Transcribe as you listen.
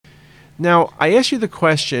Now, I asked you the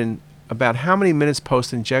question about how many minutes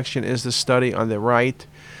post-injection is the study on the right.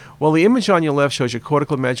 Well, the image on your left shows your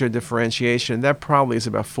cortical measure of differentiation. That probably is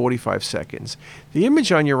about 45 seconds. The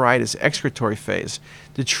image on your right is excretory phase.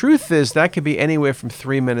 The truth is that could be anywhere from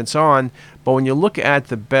 3 minutes on, but when you look at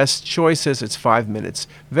the best choices, it's 5 minutes.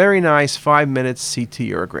 Very nice, 5 minutes CT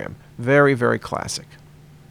urogram. Very, very classic.